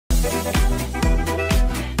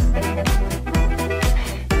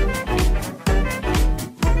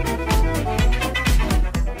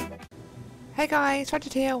guys, Roger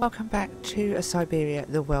here, welcome back to Syberia,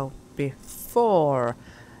 the world before.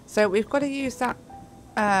 So we've got to use that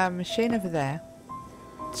machine over there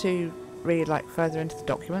to read like further into the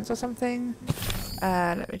documents or something.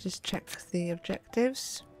 Let me just check the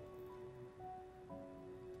objectives.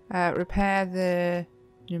 Repair the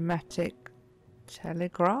pneumatic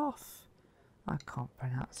telegraph. I can't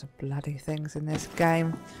pronounce the bloody things in this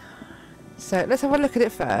game. So let's have a look at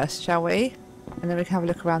it first, shall we? And then we can have a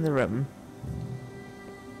look around the room.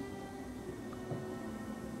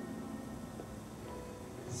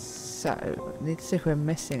 So, need to see if we're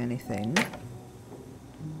missing anything.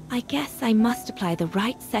 I guess I must apply the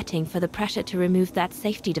right setting for the pressure to remove that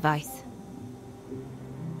safety device.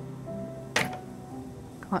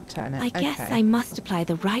 Can't turn it. I guess I must apply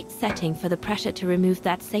the right setting for the pressure to remove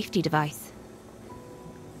that safety device.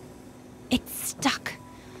 It's stuck.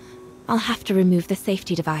 I'll have to remove the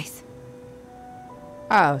safety device.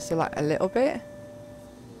 Oh, so like a little bit?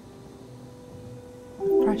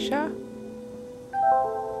 Pressure?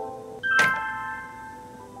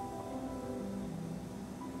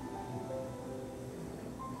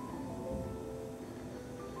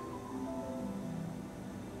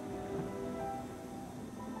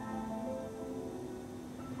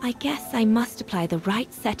 I guess I must apply the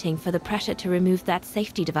right setting for the pressure to remove that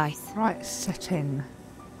safety device. Right setting.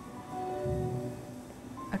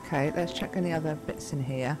 Okay, let's check any other bits in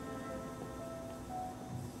here.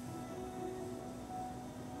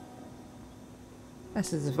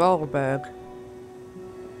 This is Volberg.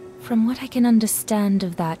 From what I can understand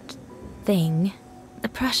of that thing, the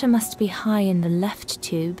pressure must be high in the left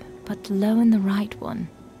tube, but low in the right one.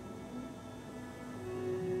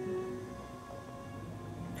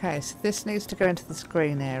 Okay, so this needs to go into the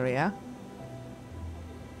screen area.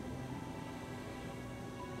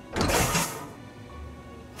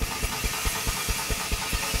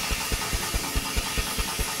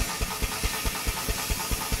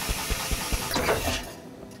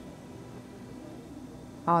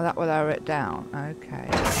 Oh, that will lower it down. Okay.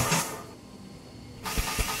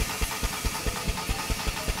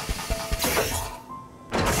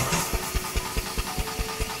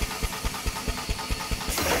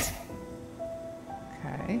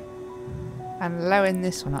 Okay. And low in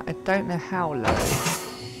this one. I don't know how low.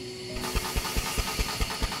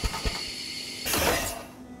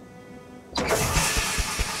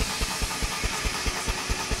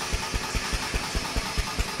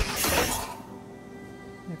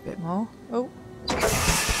 A bit more. Oh.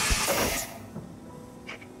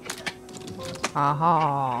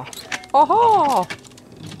 Aha. Aha.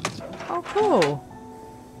 Oh, cool.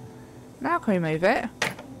 Now can we move it?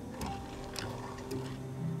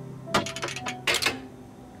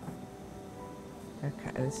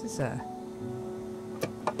 Okay, this is a...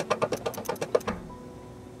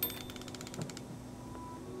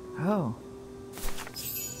 Oh.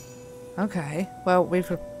 Okay, well, we've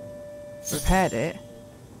repaired it.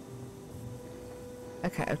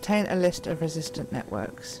 Okay, obtain a list of resistant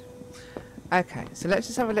networks. Okay, so let's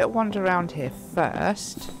just have a little wander around here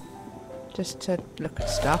first. Just to look at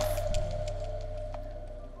stuff.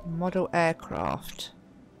 Model aircraft.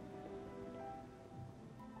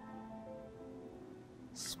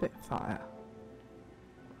 Spitfire.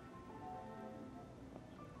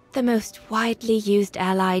 The most widely used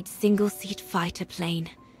Allied single-seat fighter plane.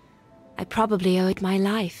 I probably owe it my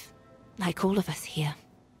life, like all of us here.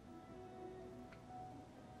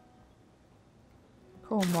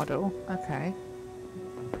 Cool model. Okay.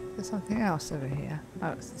 There's something else over here. Oh,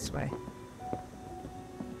 it's this way.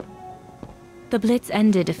 The Blitz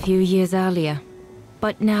ended a few years earlier,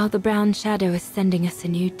 but now the Brown Shadow is sending us a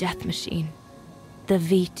new death machine. The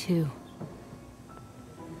V2.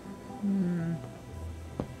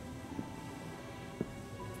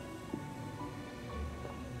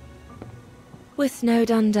 We're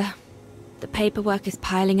snowed under. The paperwork is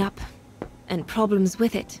piling up, and problems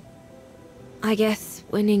with it. I guess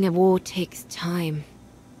winning a war takes time,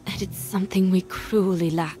 and it's something we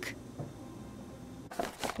cruelly lack.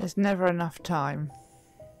 There's never enough time.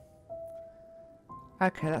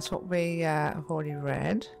 Okay, that's what we have already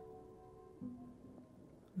read.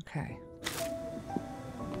 Okay.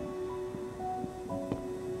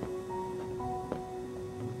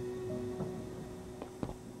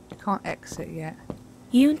 Can't exit yet.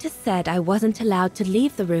 Yunta said I wasn't allowed to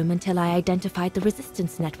leave the room until I identified the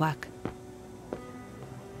resistance network.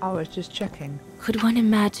 I was just checking. Could one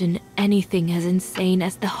imagine anything as insane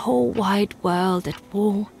as the whole wide world at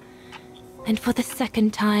war? And for the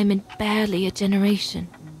second time in barely a generation.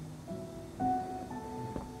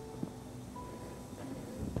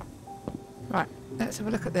 Right, let's have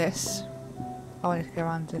a look at this. Oh, I need to go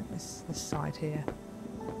around this side here.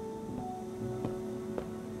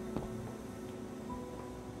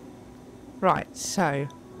 Right, so...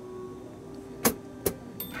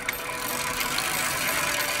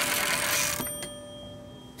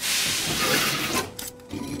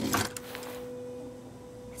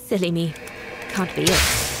 Silly me. Can't be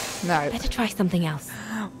it. No. Better try something else.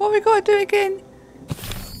 What have we got to do again?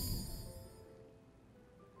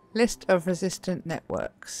 List of resistant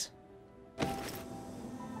networks.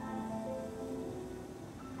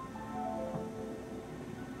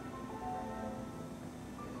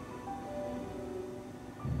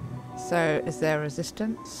 So, is there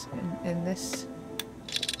resistance in this?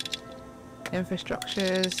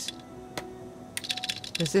 Infrastructures.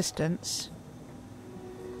 Resistance.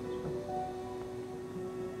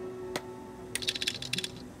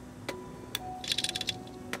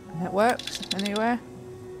 Networks anywhere?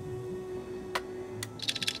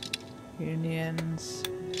 Unions.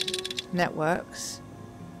 Networks.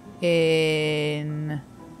 In...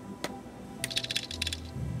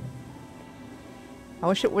 I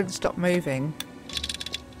wish it wouldn't stop moving.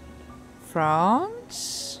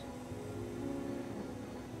 France?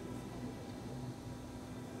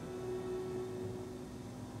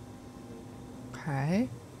 Okay.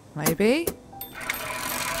 Maybe.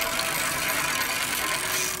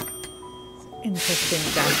 Interesting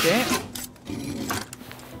gadget.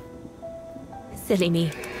 Silly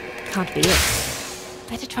me. Can't be it.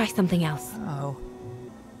 Better try something else. Oh.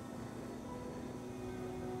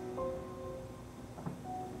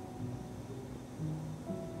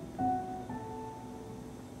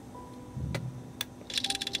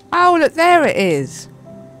 Oh, look, there it is.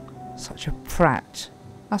 Such a prat.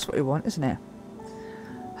 That's what we want, isn't it?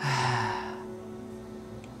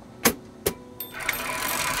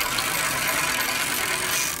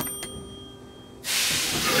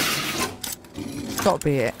 Gotta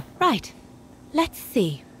be it. Right. Let's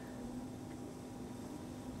see.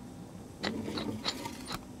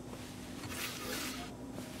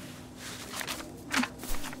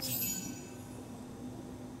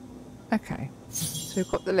 Okay. So we've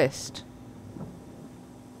got the list.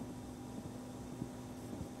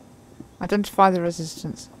 Identify the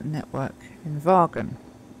resistance network in Vaghen.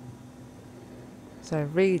 So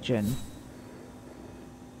region.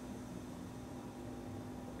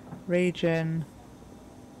 Region.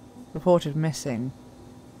 Reported missing.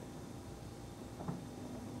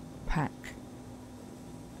 Pack.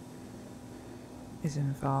 Is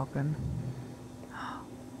in Vaghen.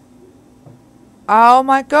 Oh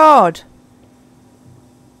my god!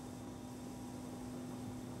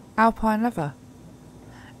 Alpine Lover.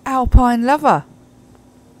 Alpine Lover!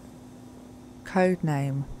 Code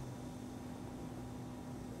name.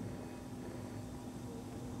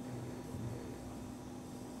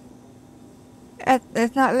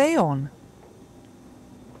 Isn't that Leon?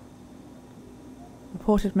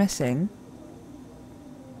 Reported missing.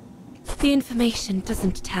 The information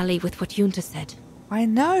doesn't tally with what Junta said. I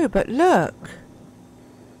know, but look.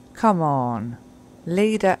 Come on.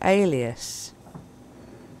 Leader alias.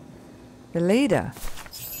 The leader.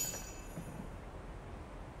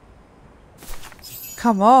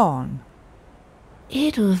 Come on.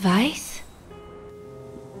 Edelweiss?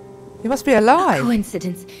 He must be alive.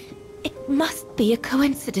 Coincidence. It must be a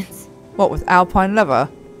coincidence. What, with Alpine Lover?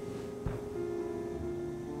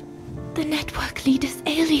 The network leader's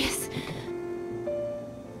alias.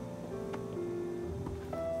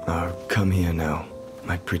 Oh, come here now,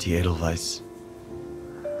 my pretty Edelweiss.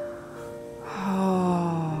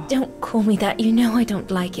 Oh. Don't call me that. You know I don't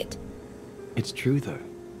like it. It's true, though.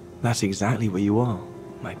 That's exactly what you are,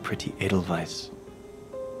 my pretty Edelweiss.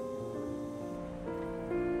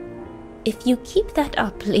 If you keep that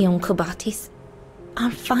up, Leon Kobatis,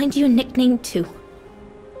 I'll find you a nickname too.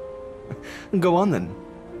 Go on then.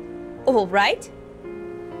 All right.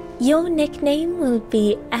 Your nickname will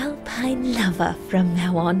be Alpine Lover from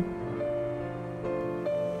now on.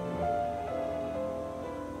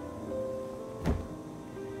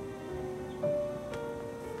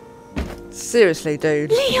 Seriously,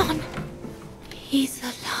 dude. Leon! He's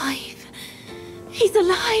alive. He's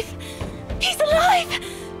alive. He's alive!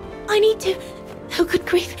 I need to... Oh, good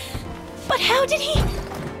grief. But how did he...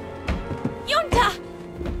 Junta!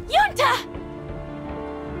 Junta!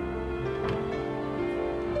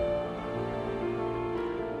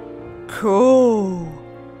 Cool.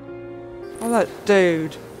 Oh, that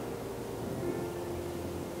dude.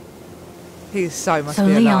 He's so much So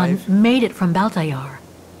be Leon alive. made it from Baltayar.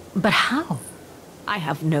 But how? I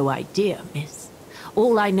have no idea, miss.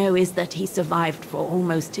 All I know is that he survived for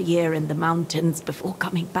almost a year in the mountains before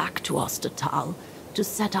coming back to Ostertal, to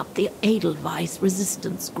set up the Edelweiss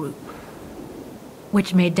resistance group.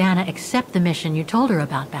 Which made Dana accept the mission you told her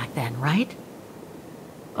about back then, right?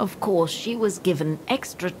 Of course, she was given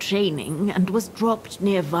extra training and was dropped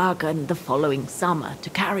near Vaghen the following summer to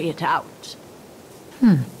carry it out.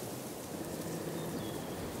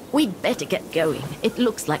 We'd better get going. It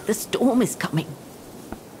looks like the storm is coming.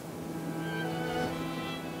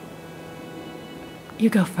 You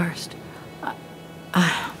go first.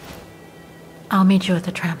 I'll meet you at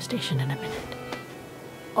the tram station in a minute.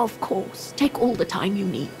 Of course. Take all the time you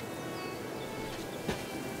need.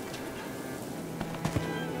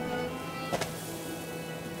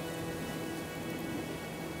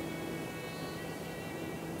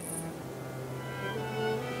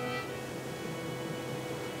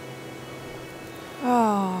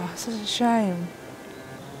 Oh, such a shame.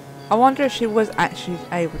 I wonder if she was actually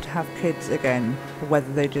able to have kids again, or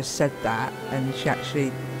whether they just said that and she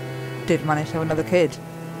actually did manage to have another kid.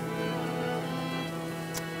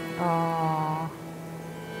 Oh,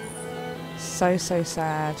 so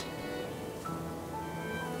sad.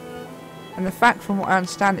 And the fact, from what I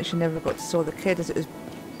understand, that she never got to saw the kid as it was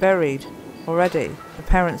buried already. The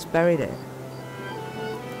parents buried it.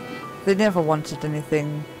 They never wanted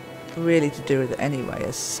anything really to do with it anyway,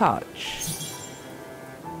 as such.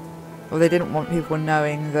 Well, they didn't want people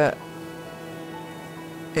knowing that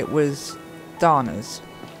it was Dana's,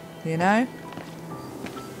 you know?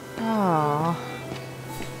 Ah.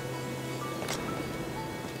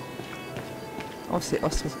 Obviously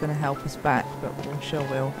Oscar's going to help us back, but I'm sure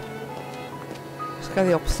we'll just go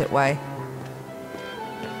the opposite way.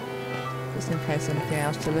 Just in case there's anything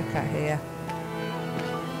else to look at here.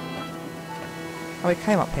 Oh, we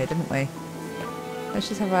came up here, didn't we? Let's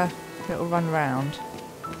just have a little run round.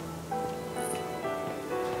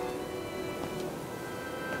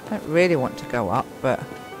 I don't really want to go up, but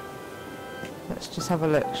let's just have a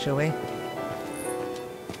look, shall we?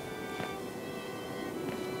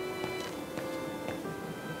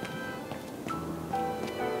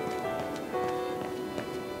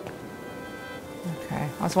 Okay,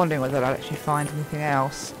 I was wondering whether I'd actually find anything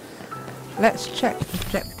else. Let's check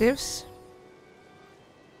objectives.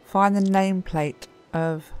 Find the nameplate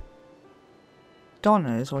of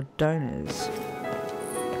Donors or Donors.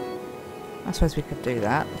 I suppose we could do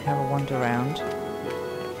that. We have a wander around.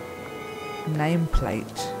 Nameplate.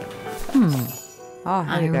 Ah,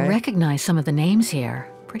 here we go. I recognize some of the names here.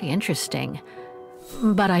 Pretty interesting.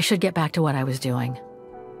 But I should get back to what I was doing.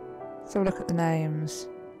 So we'll look at the names.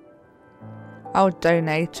 Oh,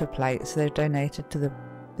 donator plate. So they've donated to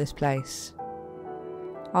this place.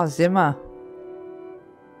 Oh, Zimmer.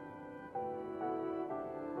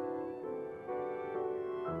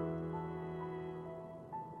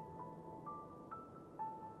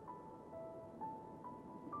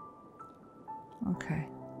 Okay.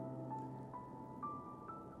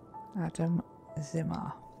 Adam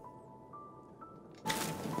Zimmer.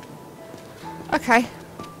 Okay.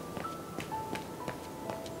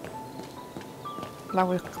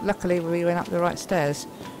 Luckily we went up the right stairs.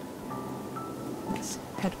 Let's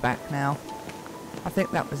head back now. I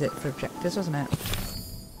think that was it for objectives, wasn't it?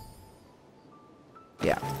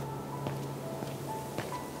 Yeah.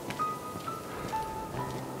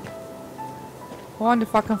 I wonder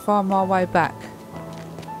if I can find my way back.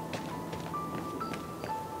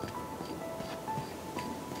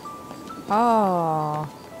 Oh.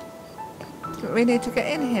 Do we need to get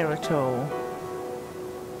in here at all?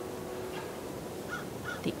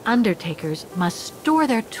 The Undertakers must store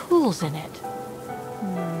their tools in it.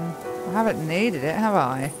 I haven't needed it, have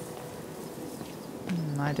I?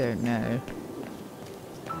 I don't know.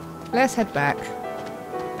 Let's head back.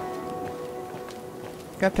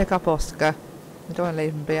 Go pick up Oscar. We don't want to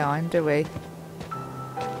leave him behind, do we?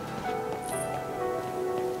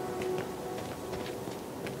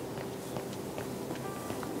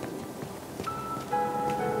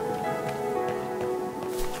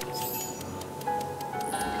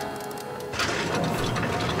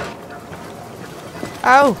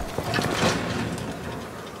 Oh!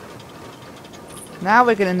 Now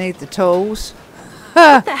we're going to need the tools.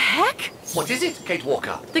 What the heck? What is it, Kate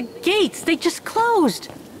Walker? The gates, they just closed.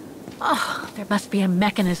 Oh, there must be a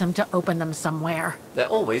mechanism to open them somewhere. There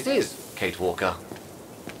always is, Kate Walker.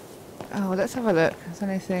 Oh, let's have a look. Is there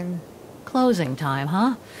anything... Closing time,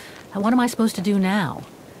 huh? And what am I supposed to do now?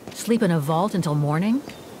 Sleep in a vault until morning?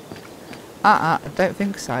 I don't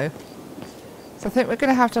think so. So I think we're going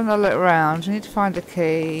to have to have a look around. We need to find a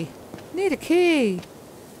key. Need a key!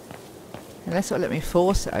 Unless it'll let me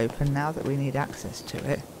force it open now that we need access to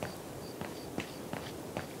it.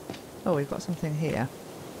 Oh, we've got something here.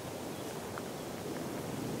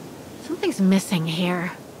 Some Something's missing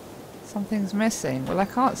here. Something's missing. Well, I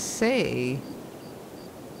can't see.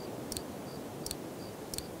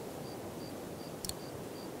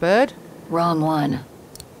 Bird? Wrong one.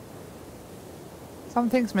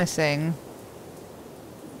 Something's missing.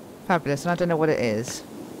 Fabulous, and I don't know what it is.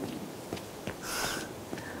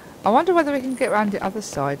 I wonder whether we can get around the other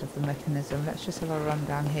side of the mechanism. Let's just have a run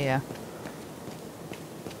down here.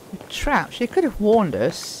 We're trapped. She could have warned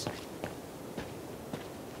us.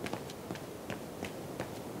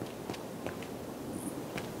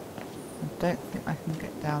 I don't think I can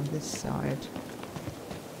get down this side.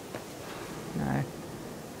 No.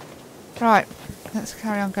 Right, let's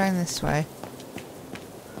carry on going this way.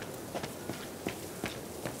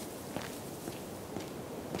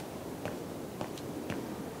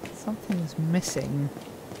 Something's missing.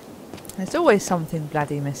 There's always something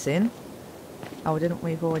bloody missing. Oh, didn't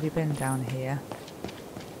we've already been down here?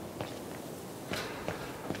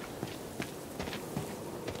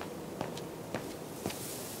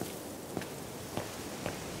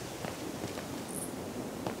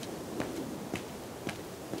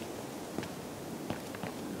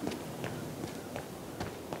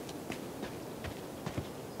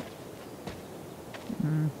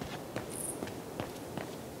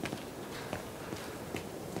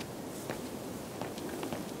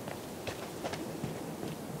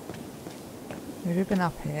 We've been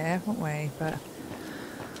up here, haven't we? But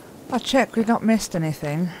I'll check we've not missed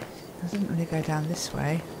anything. I didn't really go down this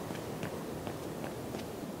way.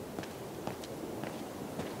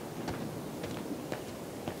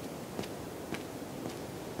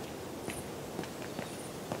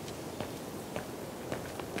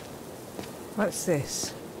 What's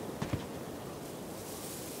this?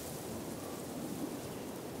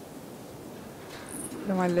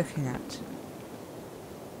 What am I looking at?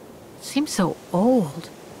 Seems so old.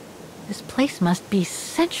 This place must be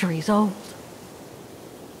centuries old.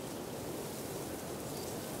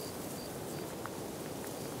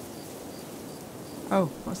 Oh,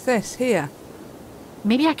 what's this? Here.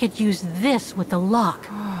 Maybe I could use this with the lock.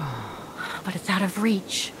 But it's out of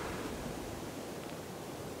reach.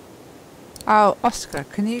 Oh, Oscar,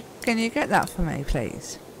 can you get that for me,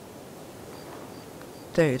 please?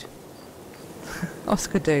 Dude.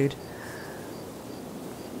 Oscar dude.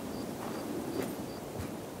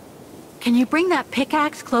 Can you bring that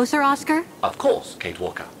pickaxe closer, Oscar? Of course, Kate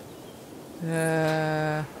Walker.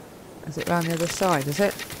 Is it round the other side, is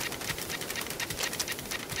it?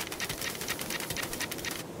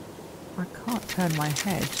 I can't turn my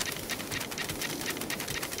head.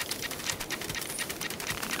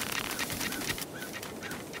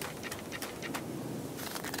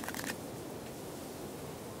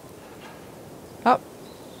 Up.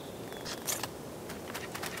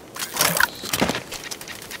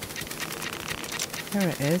 There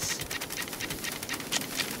it is.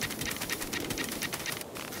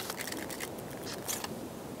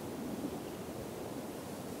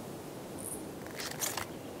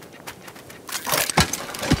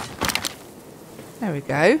 There we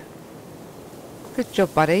go. Good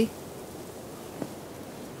job, buddy.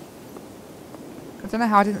 I don't know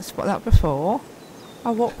how I didn't spot that before.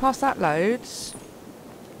 I walked past that loads.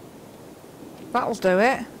 That'll do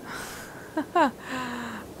it.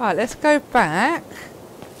 Right, let's go back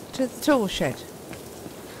to the tool shed.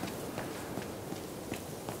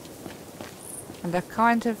 And I'm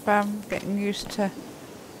kind of getting used to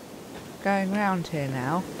going round here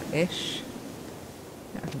now, ish.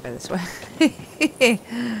 Yeah, I can go this way.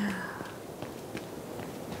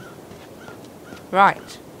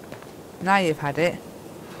 Right. Now you've had it.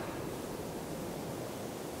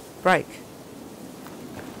 Break.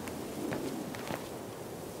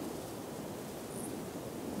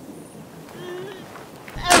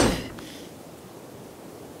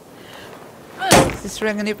 Does this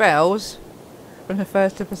ring any bells from the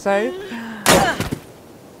first episode?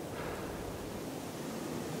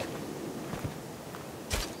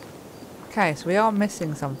 Okay, so we are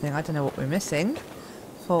missing something. I don't know what we're missing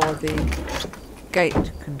for the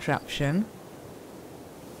gate contraption.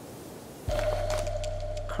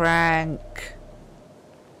 Crank.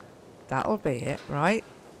 That'll be it, right?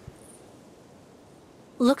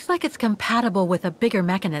 Looks like it's compatible with a bigger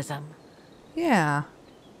mechanism. Yeah.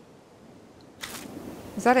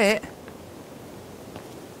 Is that it?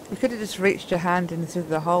 You could have just reached your hand into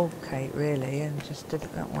the hole, Kate, really, and just did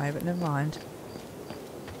it that way, but never mind.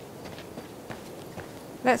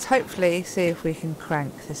 Let's hopefully see if we can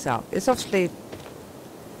crank this up. It's obviously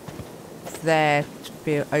there to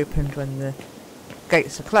be opened when the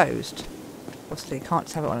gates are closed. Obviously you can't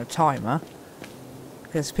just have it on a timer,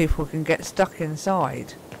 because people can get stuck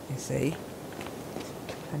inside, you see.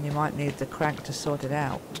 And you might need the crank to sort it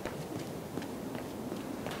out.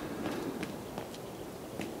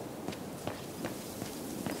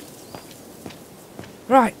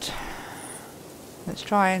 Right. Let's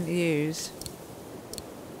try and use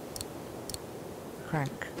the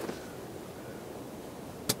crank.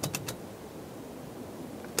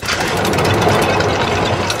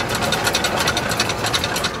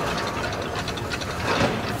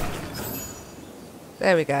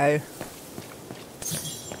 There we go.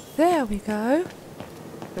 There we go.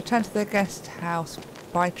 Return to the guest house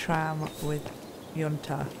by tram with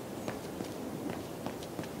Yunta.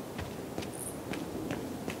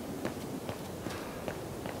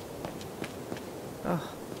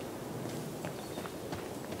 Oh.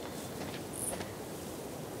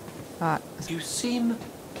 Right. You seem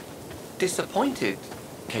disappointed,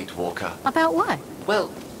 Kate Walker. About what?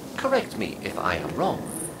 Well, correct me if I am wrong,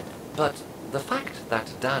 but the fact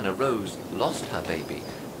that Dana Roze lost her baby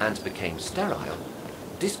and became sterile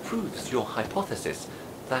disproves your hypothesis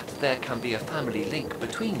that there can be a family link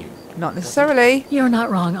between you. Not necessarily. You're not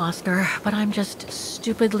wrong, Oscar, but I'm just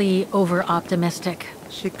stupidly over-optimistic.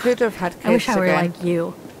 She could have had kids I wish I were again. like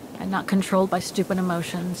you, and not controlled by stupid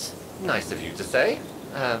emotions. Nice of you to say,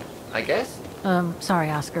 I guess. Sorry,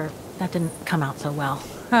 Oscar. That didn't come out so well.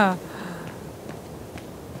 Huh.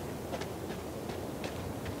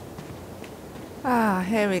 Ah,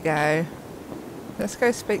 here we go. Let's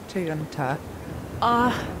go speak to Yunta.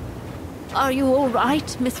 Are you all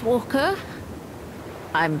right, Miss Walker?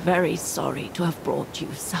 I'm very sorry to have brought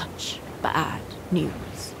you such bad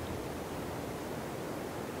news.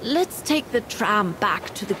 Let's take the tram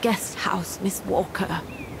back to the guest house, Miss Walker.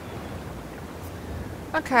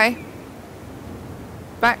 Okay.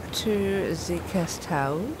 Back to the guest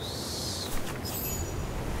house.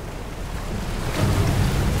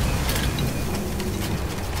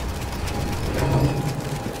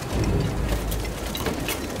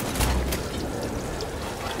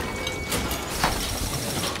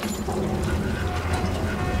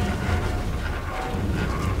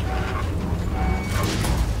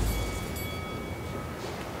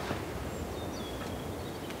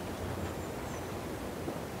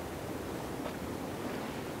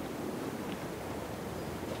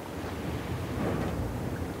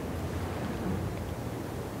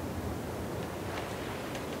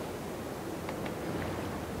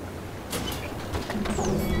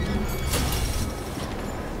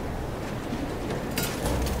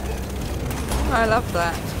 I love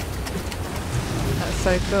that. That's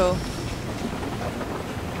so cool.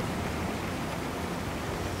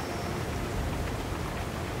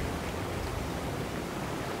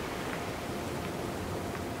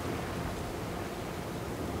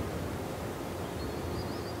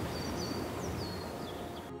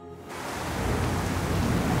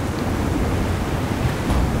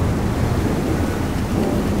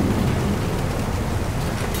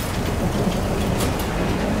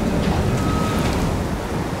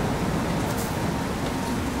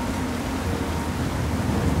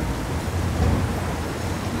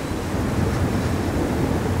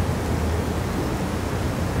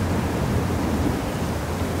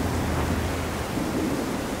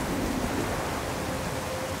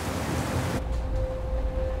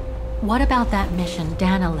 What about that mission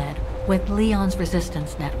Dana led with Leon's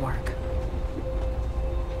resistance network?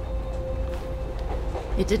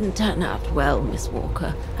 It didn't turn out well, Miss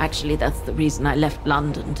Walker. Actually, that's the reason I left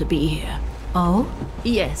London to be here. Oh?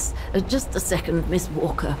 Yes, just a second, Miss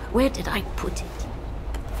Walker. Where did I put it?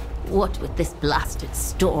 What with this blasted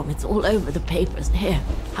storm? It's all over the papers. Here,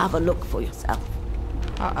 have a look for yourself.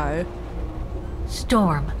 Uh-oh.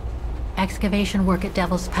 Storm. Excavation work at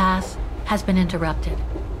Devil's Pass has been interrupted.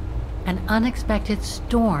 An unexpected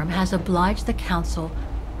storm has obliged the Council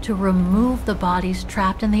to remove the bodies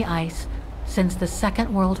trapped in the ice since the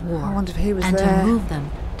Second World War, I wonder if he was and there. to move them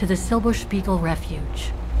to the Silberspiegel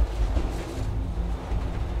Refuge.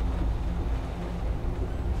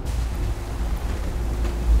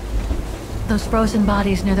 Those frozen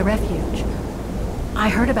bodies near the refuge. I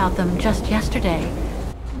heard about them just yesterday.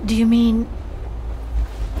 Do you mean...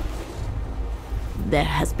 There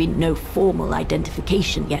has been no formal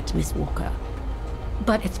identification yet, Miss Walker.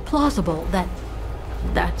 But it's plausible that...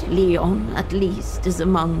 That Leon, at least, is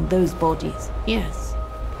among those bodies, yes.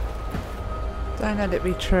 Don't let it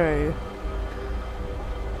be true.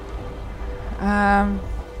 Other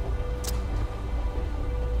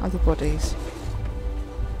bodies.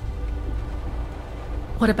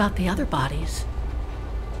 What about the other bodies?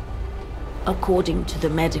 According to the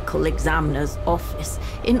medical examiner's office,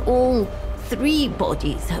 in all, 3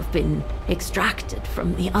 bodies have been extracted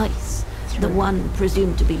from the ice. The one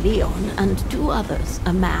presumed to be Leon, and 2 others,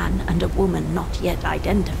 a man and a woman not yet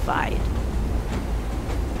identified.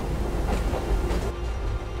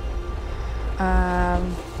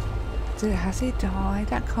 Has he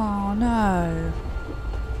died? I can't know.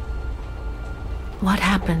 What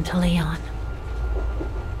happened to Leon?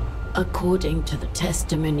 According to the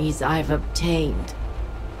testimonies I've obtained,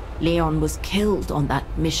 Leon was killed on that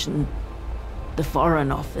mission. The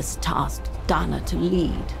Foreign Office tasked Dana to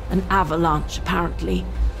lead an avalanche, apparently.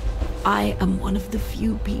 I am one of the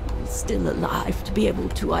few people still alive to be able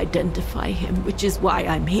to identify him, which is why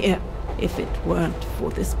I'm here. If it weren't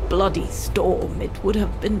for this bloody storm, it would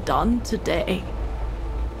have been done today.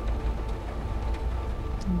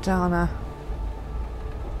 Dana.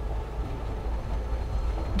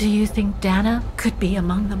 Do you think Dana could be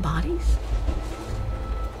among the bodies?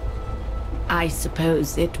 I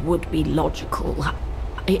suppose it would be logical.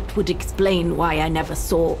 It would explain why I never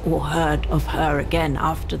saw or heard of her again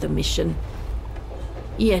after the mission.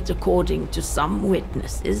 Yet, according to some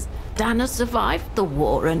witnesses, Dana survived the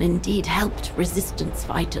war and indeed helped resistance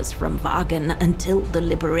fighters from Vaghen until the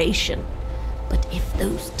liberation. But if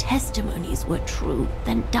those testimonies were true,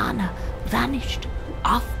 then Dana vanished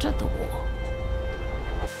after the war.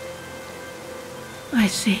 I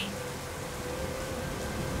see.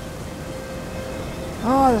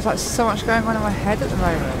 Oh, there's like so much going on in my head at the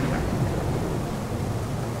moment.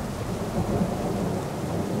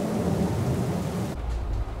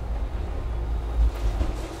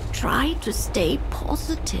 Try to stay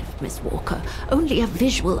positive, Miss Walker. Only a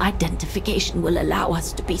visual identification will allow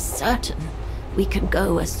us to be certain. We can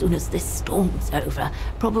go as soon as this storm's over,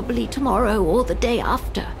 probably tomorrow or the day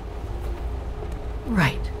after.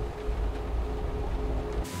 Right.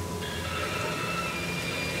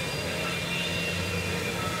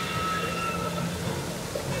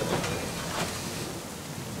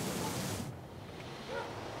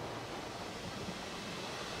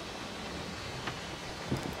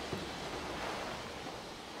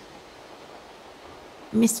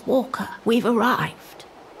 Miss Walker, we've arrived.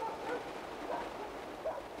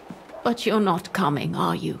 But you're not coming,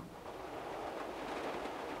 are you?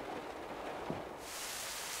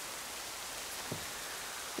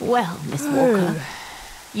 Well, Miss Walker,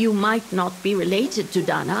 you might not be related to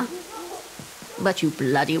Dana, but you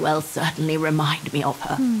bloody well certainly remind me of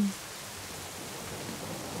her.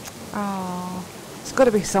 Oh, there's got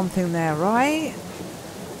to be something there, right?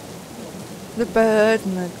 The bird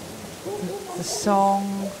and the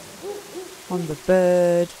song on the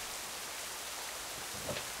bird.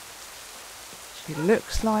 She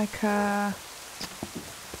looks like her.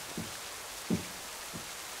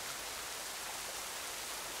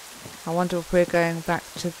 I wonder if we're going back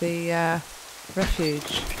to the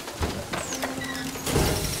refuge.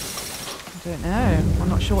 I don't know. I'm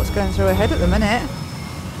not sure what's going through her head at the minute.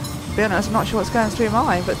 To be honest, I'm not sure what's going through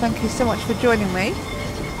mine, but thank you so much for joining me.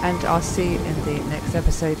 And I'll see you in the next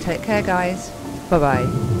episode. Take care, guys.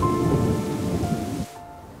 Bye-bye.